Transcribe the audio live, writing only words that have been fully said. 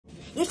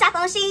You shop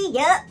on Shein,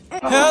 yup.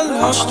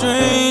 Hello,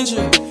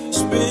 stranger.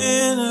 It's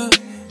been a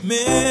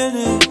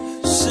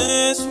minute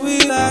since we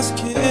last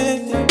kicked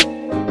it.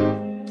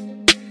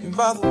 And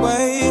by the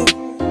way,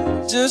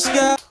 just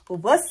got.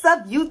 What's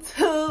up,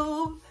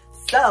 YouTube?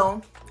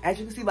 So, as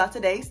you can see by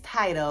today's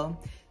title,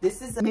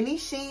 this is a mini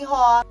Shein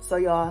haul. So,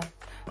 y'all,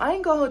 I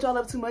ain't gonna hold y'all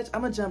up too much.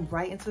 I'm gonna jump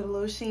right into the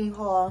little Shein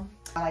haul.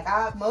 Like,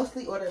 I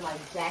mostly ordered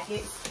like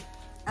jackets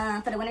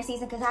For the winter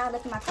season, because I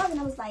looked at my clothes and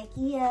I was like,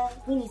 yeah,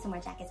 we need some more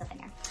jackets up in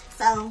there.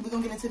 So we're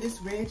gonna get into this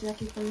red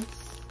jacket first.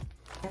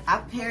 I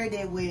paired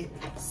it with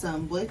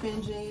some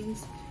boyfriend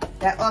jeans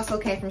that also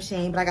came from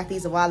Shein, but I got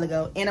these a while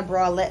ago, and a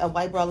bralette, a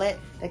white bralette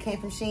that came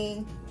from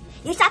Shein.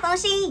 You shop on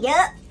Shein,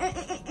 yup.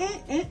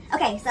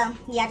 Okay, so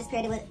yeah, I just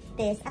paired it with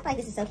this. I feel like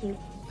this is so cute.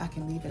 I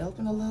can leave it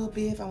open a little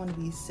bit if I want to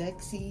be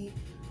sexy,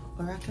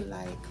 or I could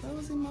like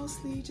close it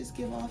mostly, just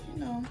give off, you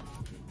know.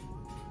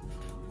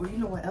 Or you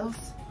know what else?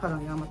 Hold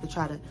on, y'all. I'm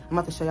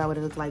about to show y'all what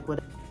it looks like with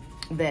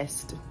a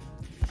vest.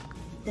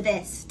 The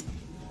vest.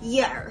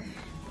 Yeah.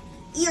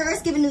 Yeah,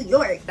 it's giving New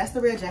York. That's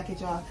the red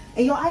jacket, y'all.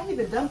 And y'all, I didn't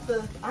even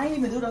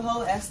do the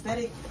whole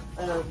aesthetic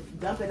of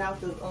dumping out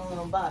the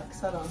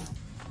box. Hold on.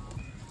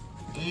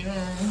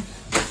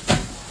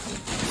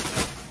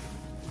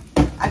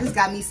 I just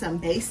got me some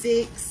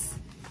basics.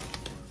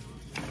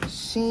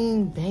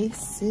 Shein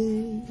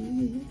basic.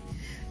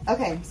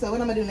 Okay, so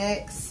what I'm gonna do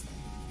next?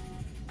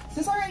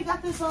 Since I already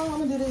got this on, I'm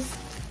gonna do this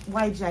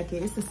white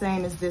jacket. It's the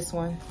same as this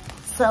one.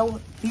 So,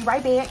 be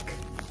right back.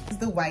 This is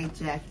the white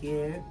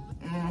jacket.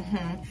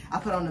 I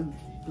put on the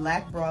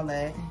black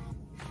bralette.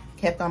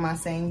 Kept on my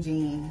same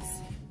jeans.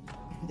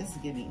 This is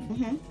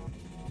giving.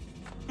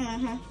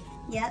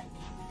 Yep.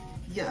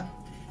 Yeah.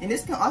 And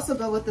this can also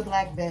go with the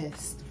black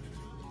vest.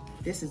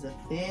 This is a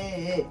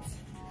fit.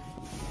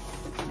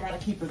 Gotta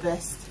keep a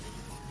vest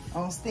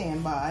on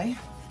standby.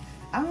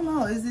 I don't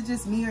know, is it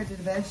just me or did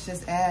the vest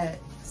just add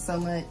so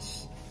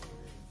much?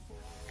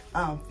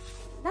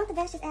 Don't the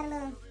vest just add a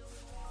little,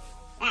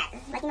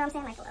 like, you know what I'm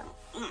saying? Like a little,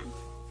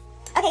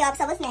 Okay, y'all,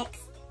 so what's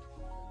next?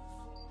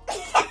 My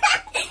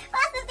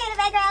sister in the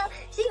background,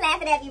 she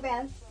laughing at me,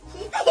 bro. She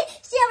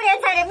over there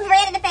turning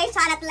red in the face,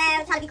 trying not to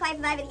laugh, trying to be quiet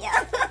for my video.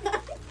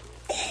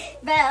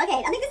 Bro,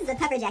 okay, I think this is a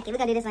puffer jacket. We're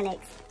gonna do this one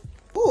next.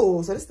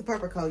 Ooh, so this is the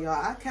purple coat, y'all.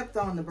 I kept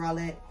on the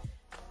bralette.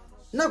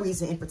 No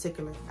reason in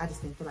particular. I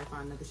just didn't feel like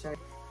finding another shirt.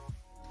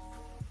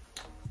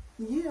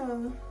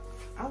 Yeah,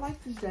 I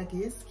like this jacket.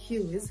 It's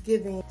cute. It's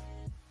giving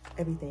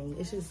everything.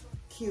 It's just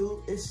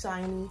cute. It's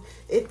shiny.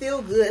 It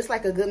feels good. It's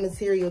like a good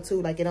material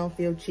too. Like it don't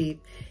feel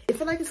cheap. It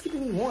feel like it's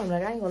keeping me warm.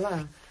 Like I ain't gonna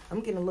lie. I'm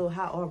getting a little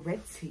hot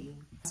already.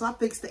 So I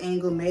fixed the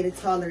angle, made it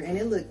taller, and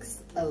it looks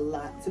a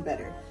lot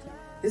better.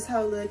 This is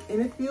how it looks, and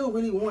it feels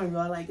really warm,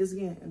 y'all. Like it's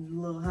getting a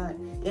little hot,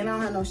 and I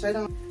don't have no shirt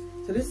on.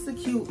 So this is a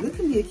cute. This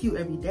can be a cute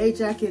everyday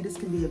jacket. This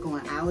can be a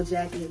going out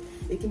jacket.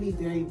 It can be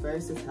very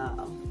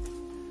versatile.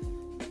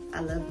 I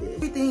love this.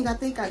 Everything, I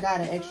think I got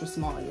an extra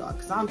small, y'all,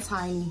 because I'm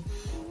tiny.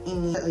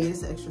 And oh yeah,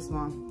 it's an extra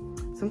small.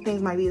 Some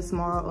things might be a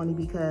small only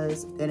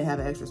because they didn't have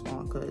an extra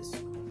small, because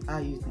I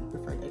usually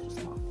prefer the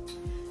extra small.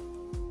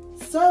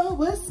 So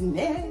what's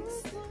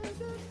next?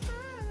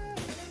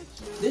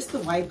 This is the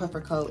white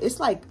puffer coat. It's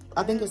like,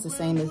 I think it's the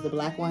same as the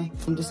black one.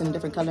 I'm just in a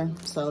different color.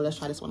 So let's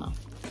try this one off.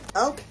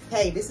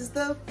 Okay, this is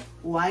the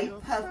white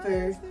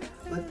puffer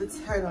with the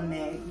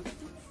turtleneck.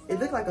 It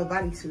looked like a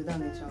bodysuit,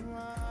 don't it, y'all?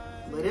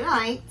 But it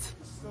ain't.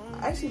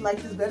 I actually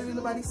like this better than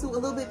the bodysuit a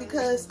little bit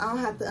because I don't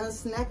have to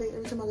unsnap it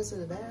every time I go to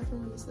the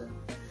bathroom and stuff.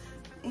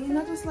 And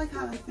I just like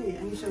how it fit.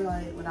 Let me show y'all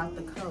it without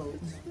the coat.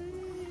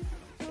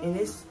 And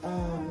this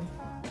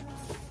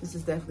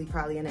is definitely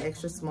probably an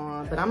extra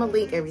small, but I'm gonna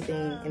link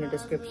everything in the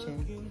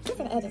description. Get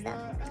to the edges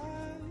though.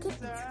 Get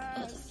to the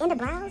edges. And the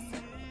brows.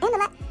 And the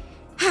lap.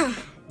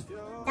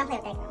 Don't play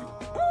with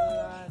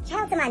that. Shout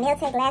out to my nail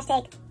tech, lash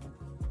tech,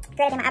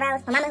 girl that did my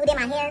eyebrows, my mama who did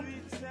my hair.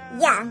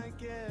 Yeah.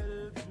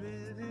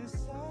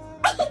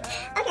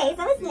 Okay,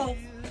 so what's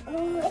next?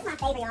 Ooh, it's my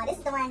favorite, y'all. This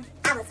is the one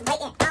I was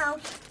waiting on.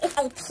 It's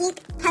a pink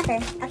puffer.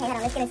 Okay, hold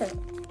on, let's get into it.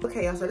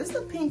 Okay, y'all, so this is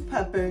the pink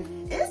puffer.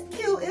 It's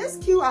cute, it's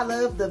cute. I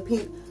love the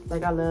pink,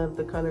 like I love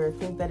the color of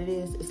pink that it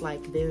is. It's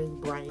like very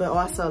bright, but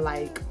also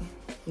like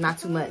not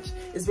too much.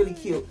 It's really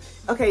cute.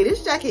 Okay,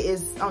 this jacket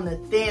is on the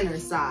thinner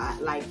side.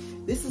 Like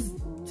this is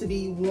to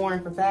be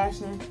worn for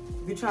fashion.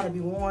 If you're trying to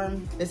be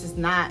warm, this is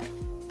not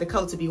the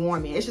coat to be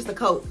warm in. It's just a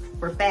coat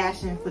for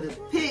fashion, for the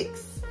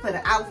pics, for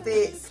the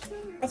outfits.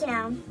 But you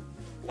know, you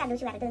gotta do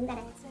what you gotta do. You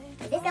gotta,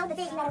 if this goes with the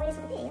fit, you gotta wear this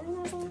with the fit. You know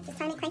what I'm saying? Just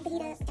turn it, crank the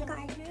heat up in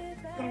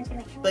the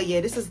car. But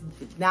yeah, this is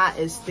not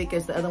as thick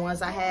as the other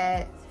ones I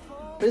had,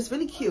 but it's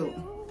really cute.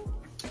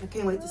 I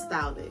can't wait to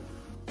style it.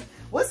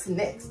 What's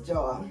next,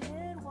 y'all?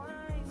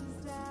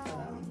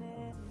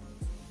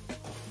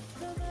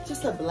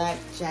 Just a black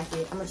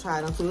jacket. I'm gonna try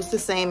it on too. It's the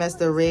same as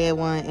the red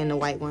one and the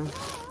white one.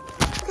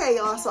 Okay,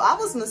 y'all, so I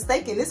was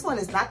mistaken. This one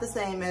is not the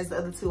same as the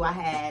other two I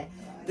had.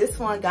 This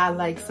one got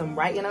like some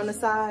writing on the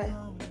side.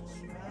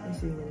 Let me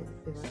see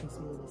if I can see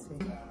what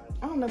it says.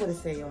 I don't know what it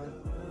says, y'all.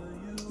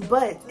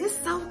 But it's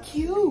so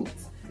cute.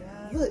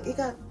 Look, it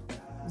got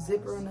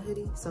zipper on the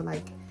hoodie. So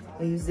like,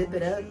 when you zip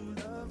it up,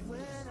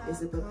 it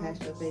zip up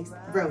past your face.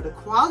 Bro, the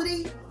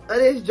quality of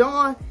this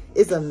John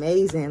is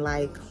amazing.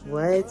 Like,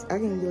 what? I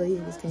can't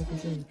believe this came from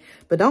Shein.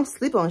 But don't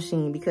sleep on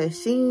Shein because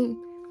Shein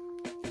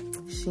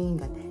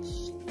got that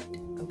shit,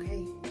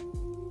 okay?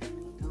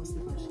 Don't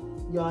sleep on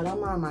Shein. Y'all, don't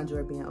mind my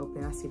drawer being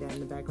open. I see that in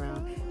the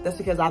background. That's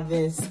because I've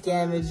been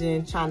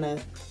scavenging, trying to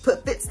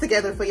put fits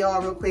together for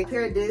y'all real quick.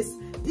 Pair of this.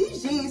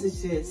 These jeans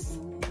is just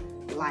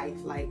life.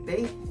 Like,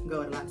 they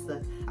go with a lot of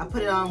stuff. I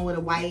put it on with a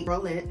white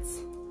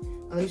bralettes.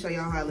 Let me show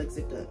y'all how it looks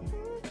zipped up.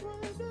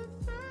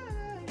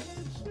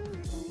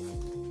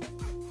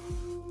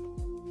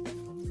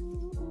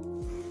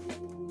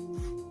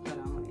 Hold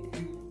on,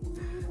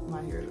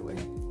 my hair away.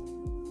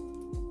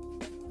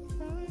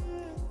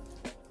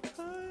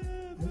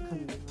 I'm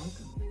coming.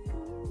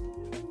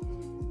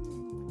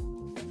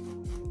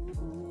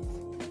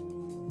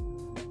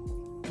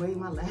 Wait,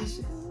 my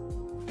lashes.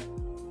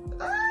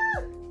 Ah!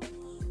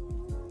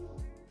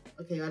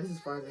 Okay, y'all, this is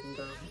as far as I can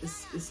go.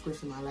 It's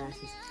squishing my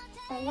lashes.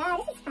 But yeah,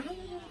 this is fine.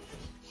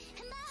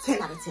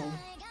 10 out of 10.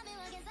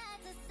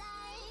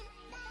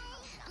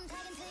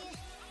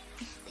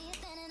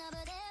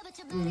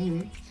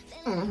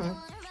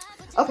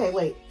 Okay,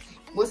 wait.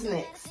 What's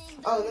next?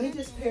 Oh, let me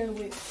just pair it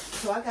with.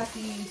 So I got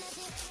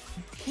these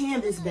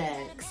canvas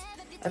bags.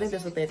 I think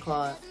that's what they're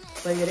called.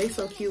 But yeah, they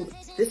so cute.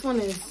 This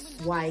one is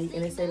white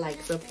and it say like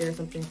self-care or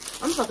something.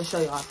 I'm just about to show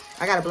y'all.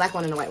 I got a black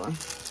one and a white one.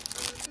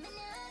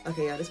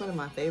 Okay, y'all, this one of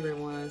my favorite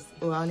ones.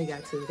 Oh, I only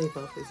got two. They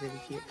both is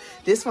really cute.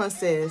 This one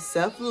says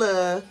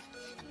self-love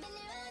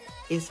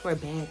is for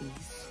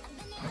baddies.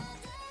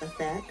 A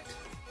fact.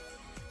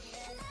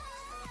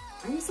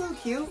 Ain't so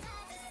cute?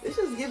 It's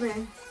just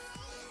giving.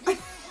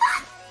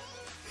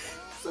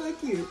 So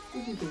cute.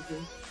 What you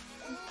think?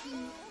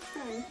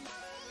 Okay.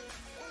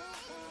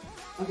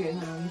 Okay,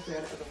 hold on. Let me try the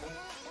other one.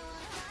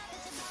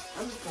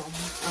 I'm just gonna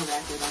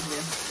unwrap it on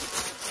here.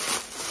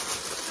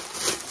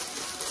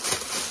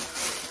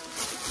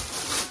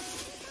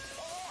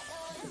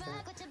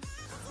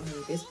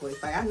 This boy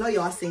fight. I know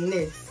y'all seen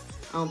this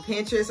on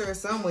Pinterest or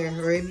somewhere,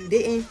 or if you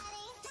didn't,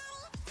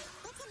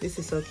 this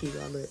is so cute,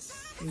 y'all. Look,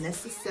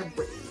 necessary.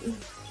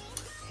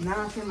 Now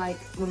I can, like,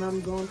 when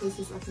I'm going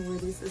places, I can wear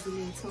this as a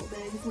little tote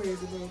bag. Where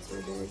is a little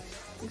tote bag?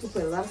 You can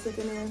put a lot of stuff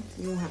in there.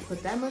 You don't have to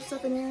put that much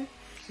stuff in there.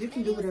 You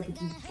can do whatever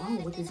you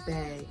want with this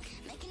bag.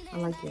 I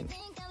like it.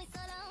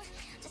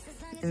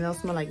 And it don't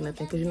smell like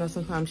nothing, because you know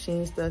sometimes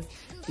Shein stuff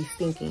be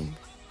stinking,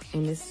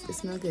 and it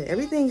smells good.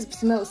 Everything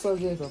smells so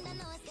good so far.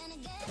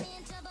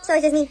 So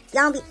it's just me.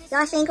 Y'all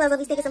Shein clothes will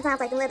be sticky sometimes,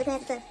 like the leather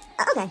pants and stuff.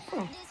 Oh,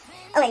 okay.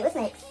 Oh wait, what's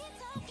next?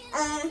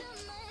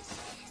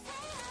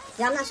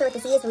 Y'all, I'm not sure what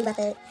this is, so we about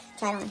to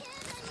try it on.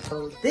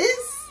 So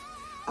this,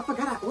 I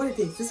forgot I ordered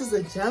this. This is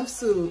a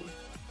jumpsuit.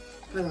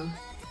 Hold on.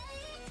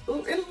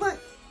 Oh, and look,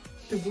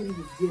 the booty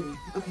is giving.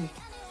 Okay.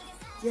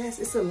 Yes,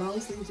 it's a long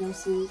sleeve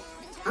jumpsuit.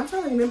 I'm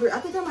trying to remember. I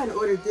think I might have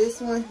ordered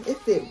this one. It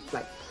fit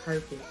like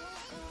perfect.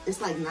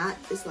 It's like not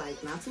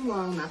too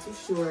long, not too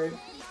short.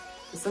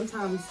 But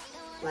sometimes,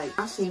 like,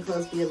 my Shein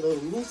clothes be a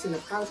little loose in the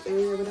pouch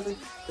area or whatever,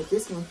 but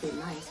this one fit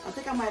nice. I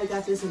think I might have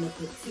got this in the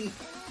petite.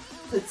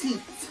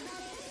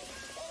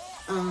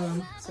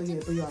 So yeah,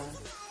 but y'all,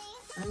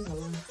 I ain't gonna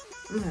lie.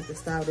 I'm gonna have to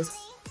style this.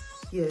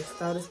 Yeah,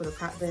 style this with a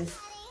crop vest.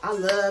 I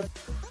love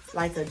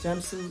like a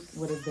jumpsuit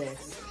with a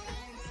vest,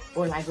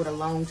 or like with a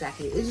long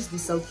jacket. It just be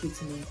so cute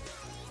to me.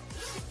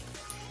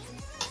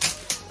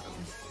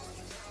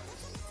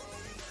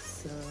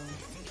 So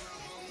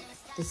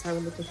just have a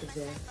look at the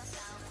vest.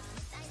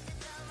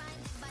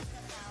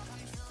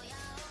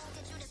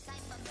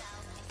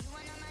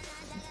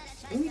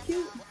 Ain't it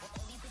cute?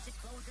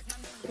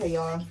 Okay,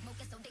 y'all.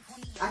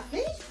 I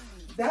think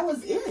that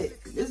was it.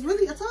 It's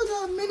really, I told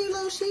y'all, mini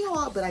little Shein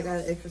haul, but I got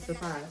an extra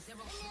surprise.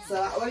 So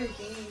I ordered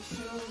these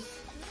shoes.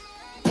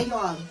 And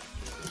y'all,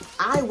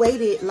 I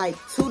waited like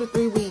 2 to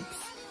 3 weeks.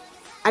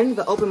 I didn't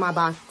even open my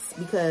box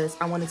because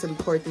I wanted to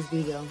record this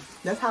video.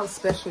 That's how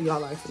special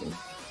y'all are to me.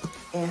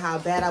 And how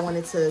bad I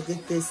wanted to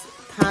get this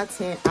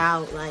content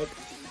out. Like,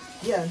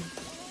 yeah.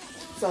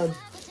 So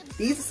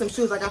these are some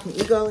shoes I got from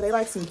Ego. They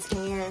like some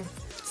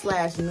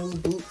tan/new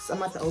boots. I'm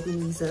about to open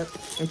these up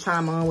and try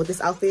them on with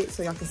this outfit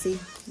so y'all can see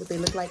what they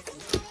look like.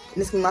 And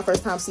this will be my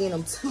first time seeing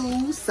them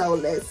too, so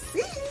let's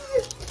see.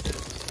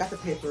 Got the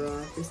paper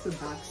off. This is the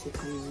box you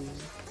come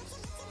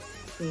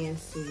in.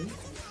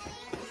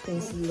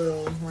 Fancy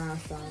little round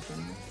style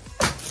thing.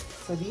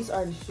 So these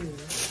are the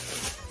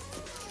shoes.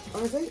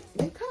 Oh, they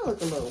kind of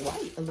look a little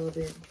white a little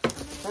bit. I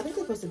think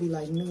they're supposed to be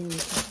like nude.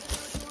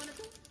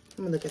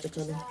 I'm gonna look at the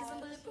color.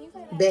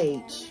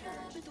 Beige.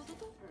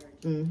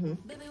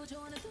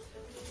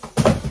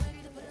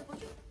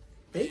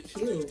 They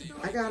cute.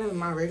 I got them in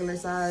my regular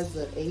size,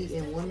 the 8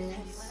 in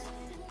women's.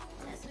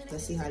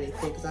 Let's see how they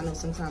fit, because I know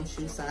sometimes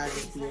shoe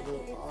sizes be a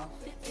little off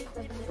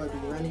or be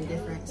running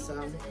different, so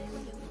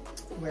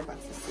we're about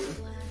to see.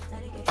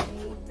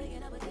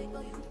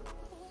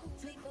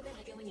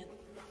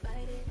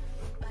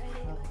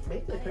 Oh,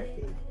 they look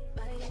perfect.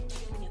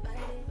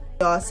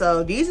 Y'all,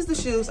 so these is the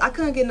shoes. I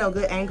couldn't get no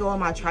good angle on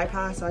my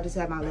tripod, so I just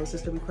had my little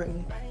sister record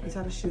me. These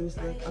how the shoes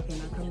look. Okay,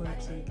 now come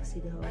up so you can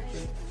see the whole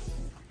fit.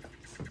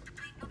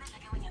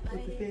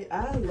 With the fit,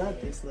 I love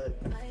this look.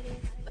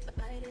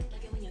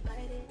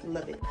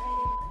 Love it.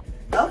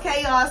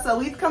 Okay, y'all, so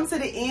we've come to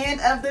the end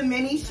of the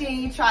mini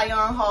Shein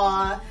try-on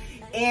haul.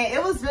 And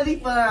it was really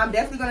fun. I'm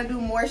definitely going to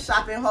do more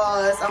shopping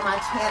hauls on my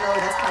channel.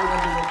 That's probably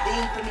going to be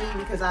a thing for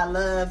me because I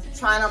love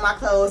trying on my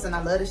clothes and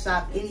I love to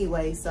shop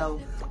anyway. So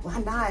why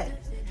not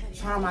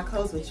try on my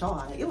clothes with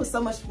y'all? It was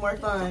so much more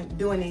fun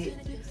doing it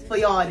for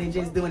y'all than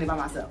just doing it by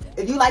myself.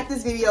 If you like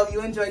this video, if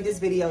you enjoyed this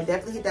video,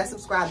 definitely hit that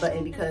subscribe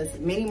button because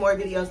many more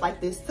videos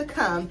like this to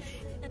come.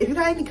 If you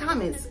got any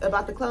comments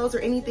about the clothes or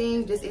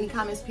anything, just any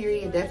comments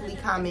period, definitely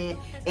comment.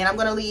 And I'm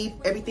going to leave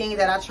everything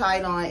that I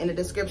tried on in the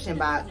description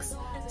box,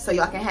 so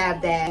y'all can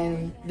have that.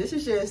 And this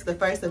is just the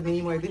first of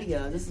many more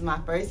videos. This is my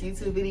first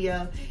YouTube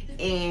video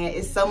and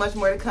it's so much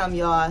more to come,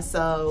 y'all.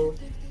 So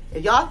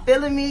if y'all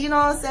feeling me, you know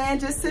what I'm saying,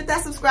 just hit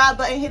that subscribe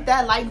button, hit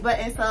that like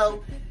button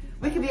so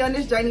we can be on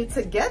this journey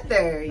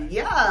together.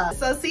 Yeah.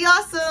 So see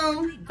y'all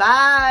soon.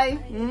 Bye.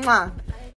 Mwah.